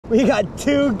We got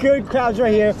 2 good crabs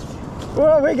right here.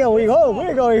 Where we're going home.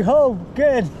 We're going home.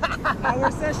 Good.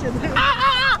 Our session.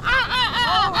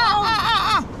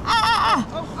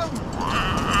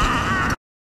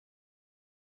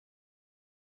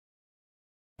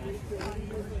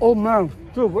 Oh man,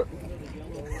 dude,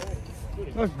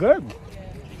 that's good.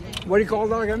 What do you call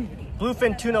that again?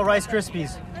 Bluefin Tuna Rice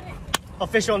Krispies.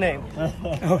 Official name.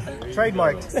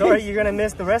 Trademarked. Sorry, you're gonna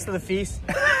miss the rest of the feast,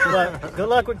 but good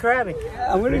luck with crabbing.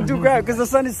 I'm gonna do crab because the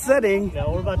sun is setting. No,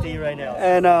 we're about to eat right now.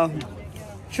 And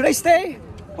should I stay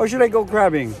or should I go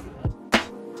crabbing?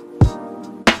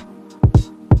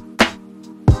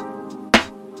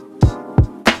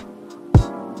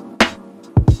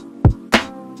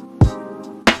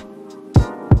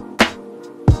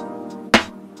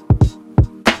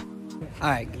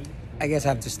 Alright, I guess I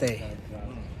have to stay.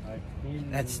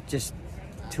 That's just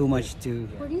too much to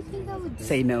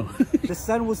say no. The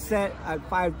sun will set at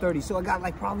 5:30, so I got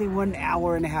like probably 1.5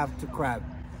 hours to crab.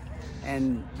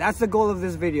 And that's the goal of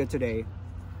this video today.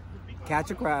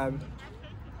 Catch a crab,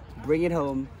 bring it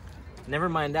home. Never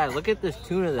mind that. Look at this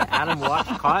tuna that Adam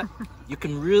caught. You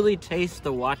can really taste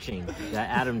the watching that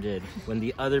Adam did when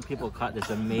the other people caught this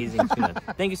amazing tuna.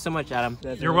 Thank you so much, Adam.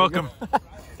 You're welcome.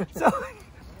 So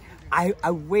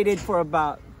I waited for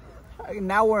about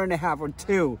 1.5 hours or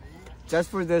 2 just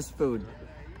for this food.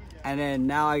 And then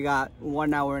now I got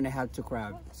 1.5 hours to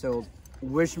crab. So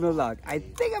wish me luck. I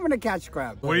think I'm gonna catch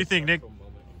crab. What do you think, Nick?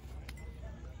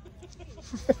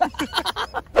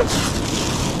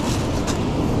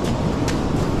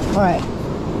 All right,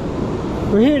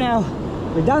 we're here now.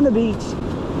 We're down the beach,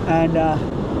 and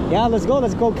yeah, let's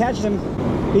go catch them.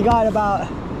 We got about,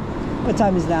 what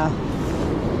time is now?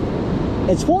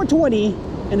 It's 4:20,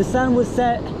 and the sun was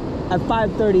set at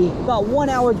 5:30. About 1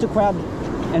 hour to crab,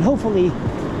 and hopefully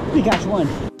we catch one.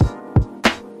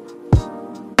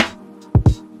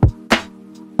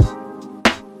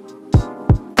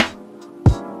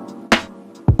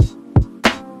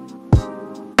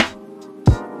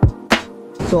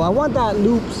 So I want that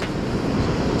loops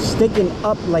sticking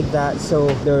up like that so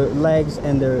their legs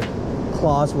and their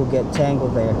claws will get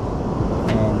tangled there.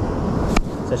 And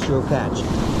it's a sure catch.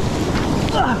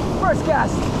 First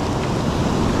cast.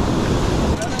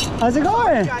 How's it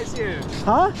going? Guys here.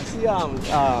 Huh? See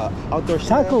outdoor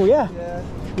Taco, yeah.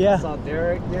 Yeah. Saw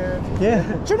Derek there. Yeah.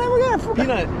 What's your name again?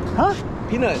 Peanut. Huh?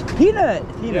 Peanut. Peanut.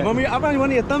 Yeah, mommy, I found one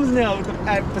of your thumbnails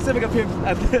at Pacific up here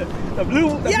at the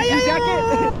blue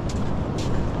jacket.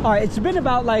 All right, it's been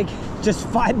about like just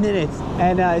 5 minutes,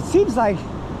 and it seems like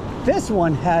this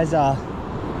one has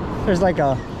there's like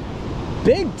a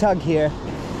big tug here.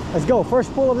 Let's go,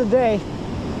 first pull of the day.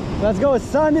 Let's go,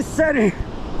 sun is setting.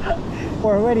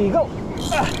 We're ready to go.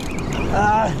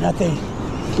 Nothing.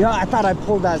 You know, I thought I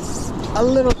pulled that a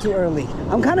little too early.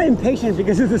 I'm kind of impatient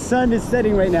because the sun is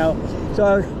setting right now.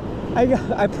 So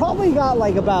I probably got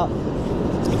like about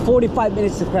 45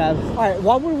 minutes to crab. All right,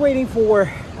 while we're waiting for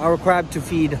our crab to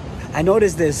feed, I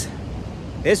noticed this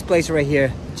place right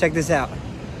here. Check this out.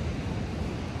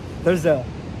 There's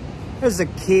a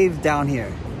cave down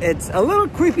here. It's a little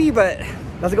creepy, but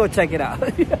let's go check it out.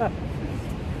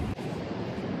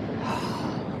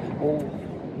 Oh,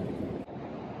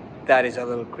 that is a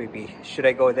little creepy. Should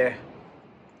I go there?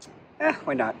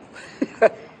 Why not?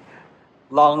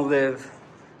 Long live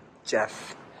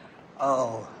Jeff.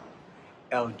 Oh,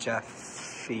 El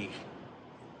Jeffy.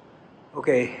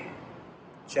 Okay,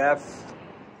 Jeff,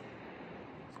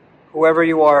 whoever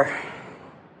you are,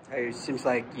 it seems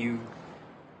like you,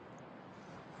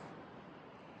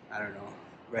 I don't know,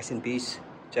 rest in peace,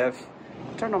 Jeff.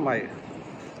 Turn on my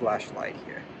flashlight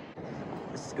here.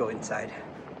 Let's go inside.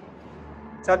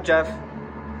 What's up, Jeff?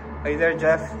 Are you there,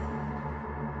 Jeff?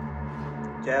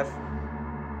 Jeff?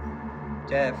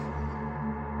 Jeff?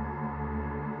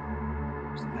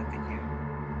 There's nothing here.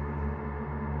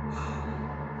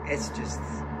 It's just...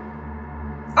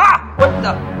 Ah! What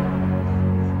the?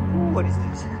 What is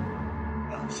this?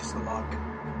 Oh, it's just a log.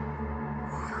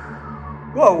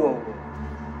 Whoa, whoa, whoa.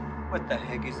 What the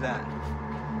heck is that?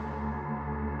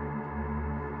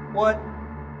 What?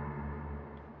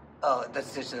 Oh,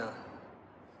 that's just a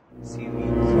seaweed.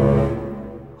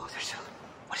 Oh, there's a...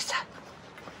 What is that?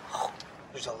 Oh,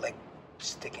 there's a leg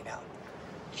sticking out.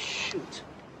 Shoot.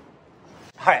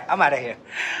 Alright, I'm out of here.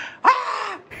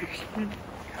 Ah!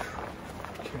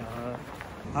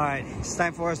 Alright, it's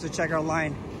time for us to check our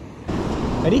line.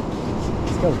 Ready?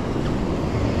 Let's go.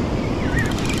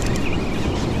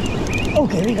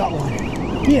 Okay, we got one.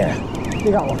 Yeah,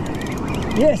 we got one.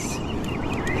 Yes.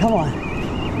 Come on.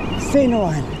 Stay in the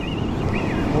line.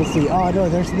 We'll see. Oh no,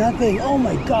 there's nothing. Oh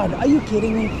my god, are you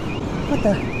kidding me? What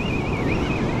the?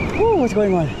 Woo, what's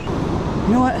going on?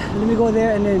 You know what? Let me go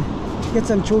there and then get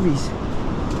some anchovies.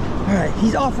 All right,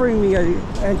 he's offering me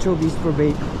anchovies for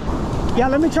bait. Yeah,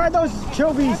 let me try those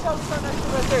anchovies.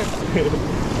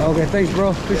 Okay, thanks, bro.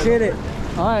 Appreciate it.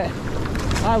 All right,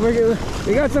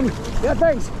 we got some. Yeah,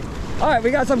 thanks. All right,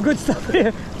 we got some good stuff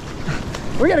here.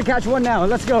 We're gonna catch one now.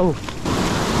 Let's go.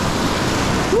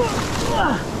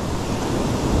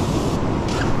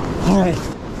 All right,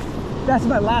 that's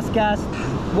my last cast.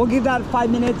 We'll give that 5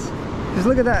 minutes. Just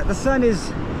look at that. The sun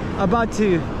is about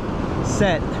to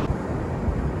set.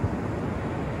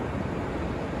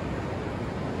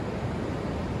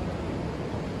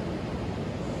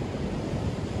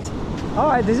 All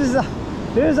right, this is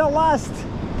our last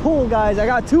pull, guys. I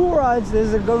got 2 rods.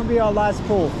 This is going to be our last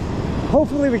pull.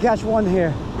 Hopefully we catch one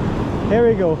here. Here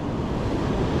we go.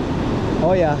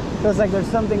 Oh yeah, feels like there's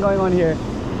something going on here.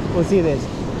 We'll see this.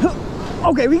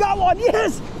 Okay, we got one.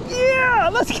 Yes, yeah,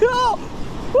 let's go.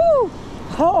 Woo!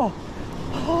 Oh,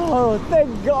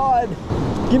 thank God.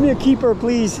 Give me a keeper,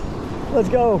 please. Let's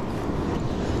go.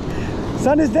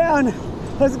 Sun is down.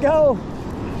 Let's go.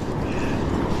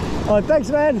 Oh,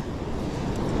 thanks, man.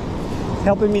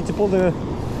 Helping me to pull the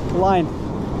line.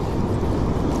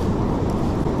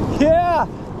 Yeah.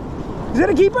 Is it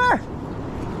a keeper?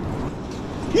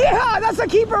 Yeah, that's a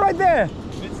keeper right there.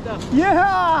 Good stuff.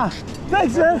 Yeah.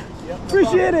 Thanks, man. Yep,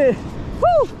 Appreciate it.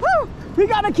 Woo, woo. We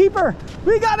got a keeper.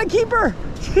 We got a keeper.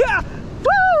 Yeah.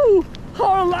 Woo.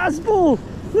 Our last pull.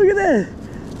 Look at this.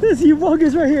 This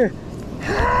humongous right here.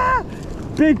 Ah,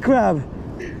 big crab.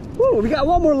 Woo. We got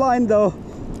one more line though.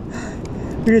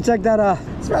 We can check that out.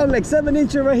 It's probably like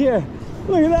 7-incher right here.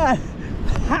 Look at that.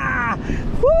 Ha!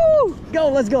 Woo! Go,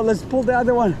 let's go. Let's pull the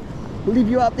other one. We'll leave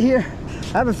you up here.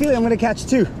 I have a feeling I'm gonna catch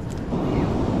 2. All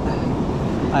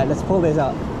right, let's pull this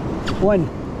out. 1,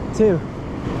 2,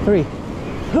 3.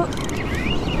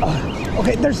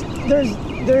 Okay, there's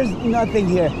nothing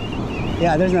here.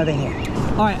 Yeah, there's nothing here.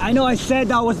 All right, I know I said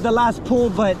that was the last pull,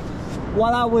 but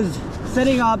while I was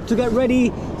setting up to get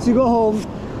ready to go home,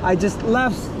 I just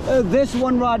left this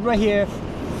one rod right here,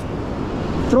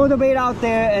 throw the bait out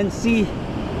there and see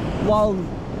while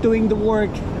doing the work,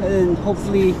 and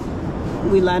hopefully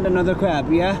we land another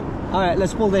crab. Yeah, all right,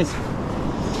 let's pull this.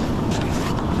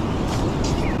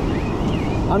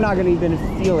 I'm not gonna even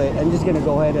feel it. I'm just gonna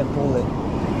go ahead and pull it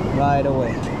right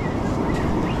away.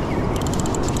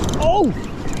 Oh,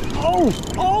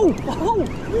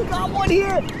 we got one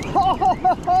here.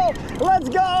 Oh, let's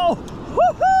go.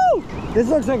 Woohoo! This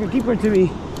looks like a keeper to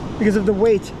me because of the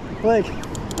weight. Like,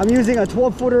 I'm using a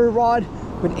 12-footer rod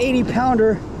with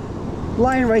 80-pounder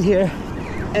line right here,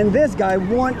 and this guy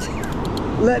won't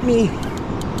let me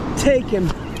take him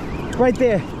right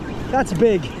there. That's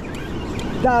big.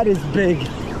 That is big.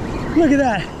 Look at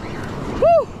that.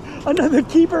 Woo! Another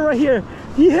keeper right here.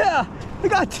 Yeah, we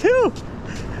got 2.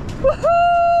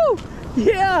 Woohoo!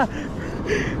 Yeah,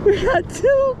 we got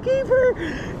 2 keeper.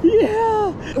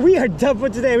 Yeah, we are done for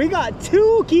today. We got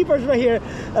 2 keepers right here.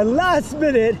 And last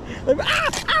minute,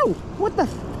 ow! What the?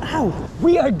 Ow!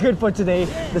 We are good for today.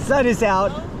 The sun is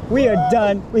out. We are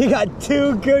done. We got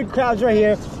 2 good crabs right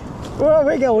here. Well,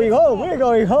 we're going home. We're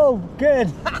going home.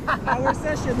 Good. Our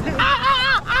session.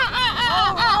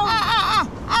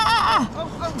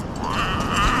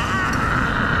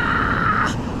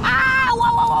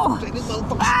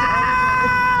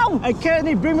 I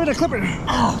can't bring me the clipper.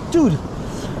 Oh, dude.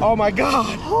 Oh my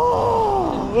God.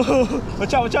 Oh.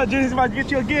 Watch out, Junior's about to get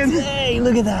you again. Hey,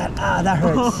 look at that. Ah, that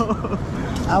hurts.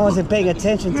 I wasn't paying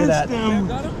attention to that.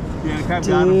 Yeah, crab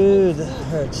got him. Dude, that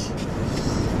hurts.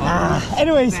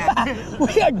 Anyways,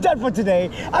 we are done for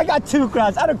today. I got 2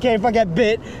 crabs. I don't care if I get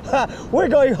bit. We're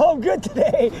going home good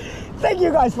today. Thank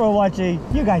you guys for watching.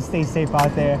 You guys stay safe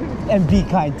out there and be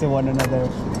kind to one another.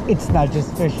 It's not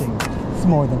just fishing. It's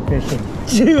more than fishing.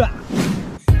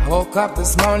 I woke up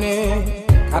this morning,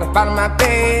 got up out of my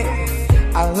bed.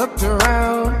 I looked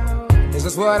around, this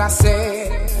is what I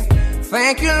said.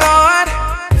 Thank you, Lord,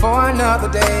 for another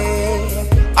day.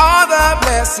 All the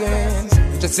blessings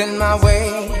just in my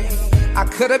way. I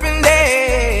could have been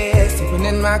dead, sleeping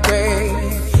in my grave,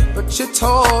 but you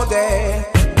told it,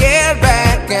 get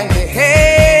back and get